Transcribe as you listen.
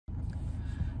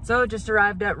So just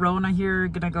arrived at Rona here,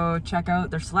 gonna go check out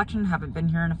their selection. Haven't been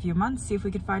here in a few months, see if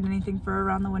we could find anything for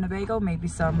around the Winnebago, maybe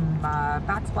some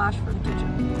backsplash for the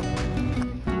kitchen.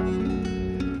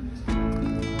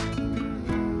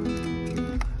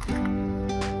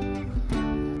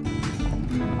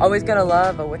 Always gotta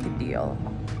love a wicked deal.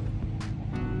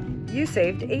 You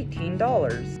saved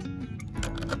 $18.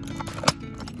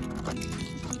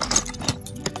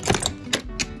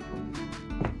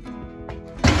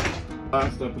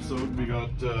 Last episode we got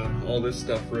all this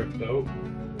stuff ripped out,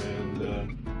 and well,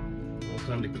 it's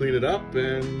time to clean it up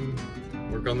and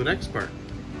work on the next part.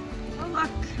 Oh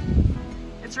look,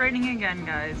 it's raining again,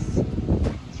 guys.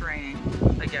 It's raining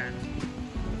again.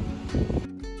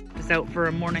 Just out for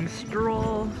a morning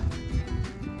stroll.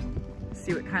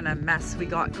 See what kind of mess we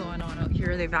got going on out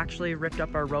here. They've actually ripped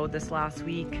up our road this last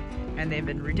week and they've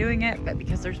been redoing it, but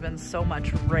because there's been so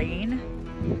much rain,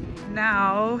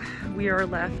 now we are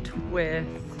left with,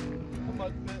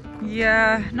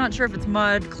 yeah, not sure if it's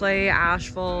mud, clay,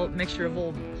 asphalt, mixture of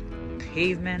old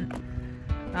pavement.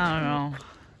 I don't know.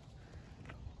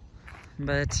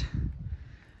 But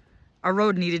our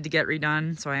road needed to get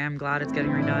redone, so I am glad it's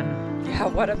getting redone. Yeah,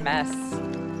 what a mess.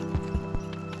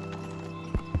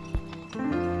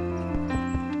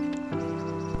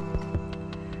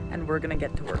 And we're gonna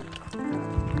get to work.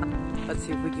 Let's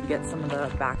see if we can get some of the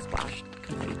backsplash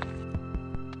complete.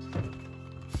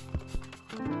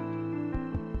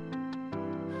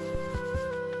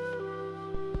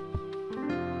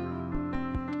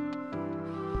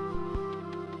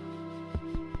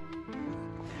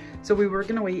 So we were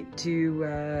gonna wait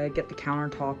to get the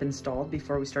countertop installed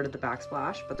before we started the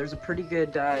backsplash, but there's a pretty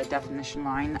good definition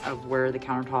line of where the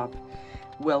countertop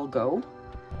will go.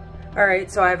 All right,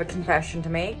 so I have a confession to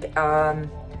make.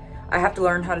 I have to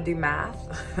learn how to do math.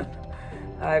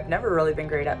 I've never really been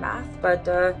great at math, but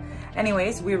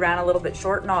anyways, we ran a little bit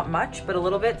short, not much, but a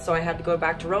little bit, so I had to go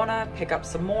back to Rona, pick up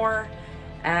some more,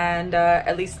 and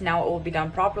at least now it will be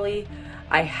done properly.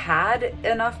 I had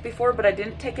enough before, but I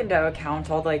didn't take into account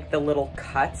all like the little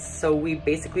cuts, so we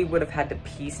basically would have had to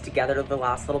piece together the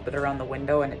last little bit around the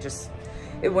window, and it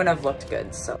wouldn't have looked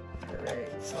good, so. All right,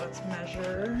 so let's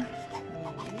measure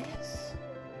these.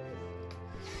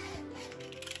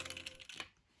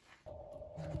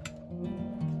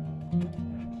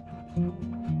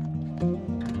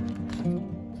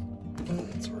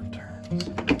 That's where it turns.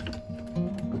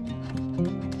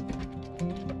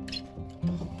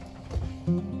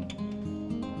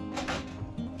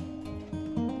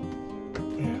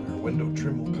 And our window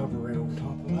trim will cover right over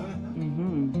top of that.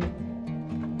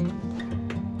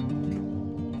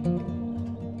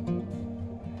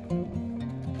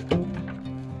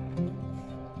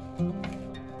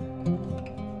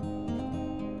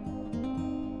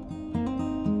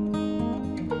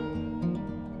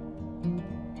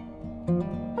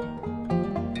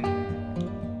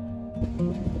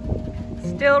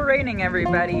 Still raining,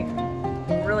 everybody.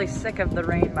 I'm really sick of the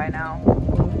rain by now.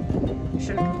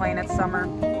 Shouldn't complain, it's summer,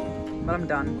 but I'm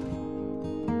done.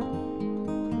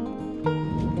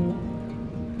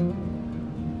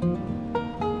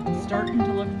 It's starting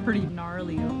to look pretty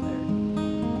gnarly out there.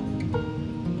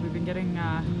 We've been getting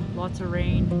lots of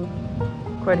rain,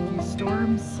 quite a few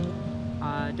storms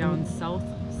down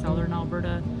southern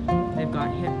Alberta. They've got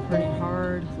hit pretty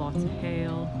hard, lots of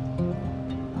hail.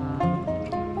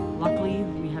 Luckily,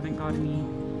 we haven't got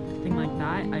anything like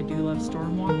that. I do love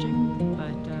storm watching,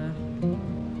 but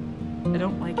I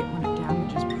don't like it when it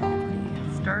damages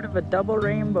property. Start of a double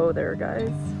rainbow there, guys.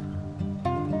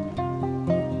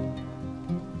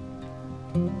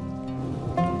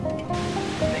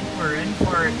 I think we're in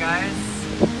for it, guys.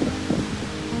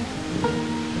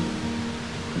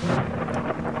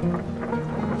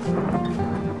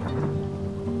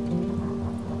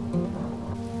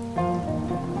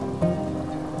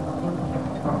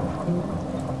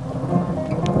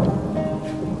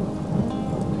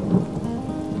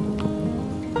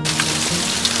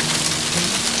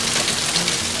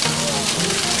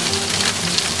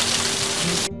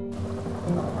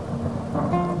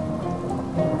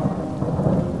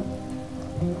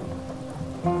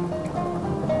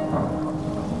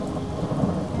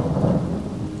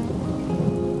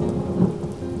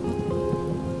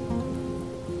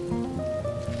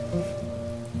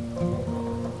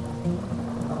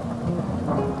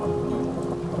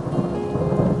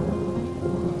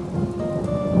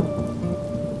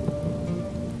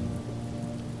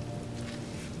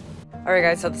 Alright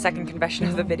guys, so the second confession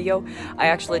of the video, I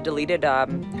actually deleted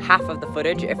half of the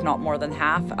footage, if not more than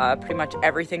half. Pretty much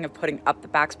everything of putting up the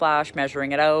backsplash,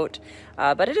 measuring it out.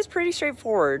 But it is pretty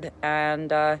straightforward,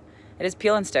 and it is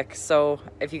peel and stick. So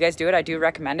if you guys do it, I do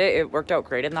recommend it. It worked out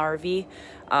great in the RV.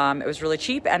 It was really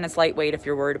cheap and it's lightweight if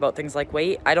you're worried about things like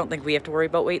weight. I don't think we have to worry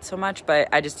about weight so much, but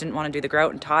I just didn't want to do the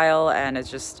grout and tile, and it's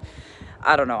just,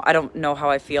 I don't know. I don't know how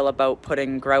I feel about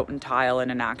putting grout and tile in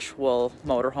an actual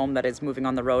motorhome that is moving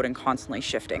on the road and constantly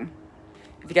shifting.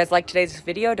 If you guys liked today's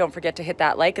video, don't forget to hit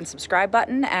that like and subscribe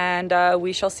button, and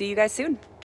we shall see you guys soon.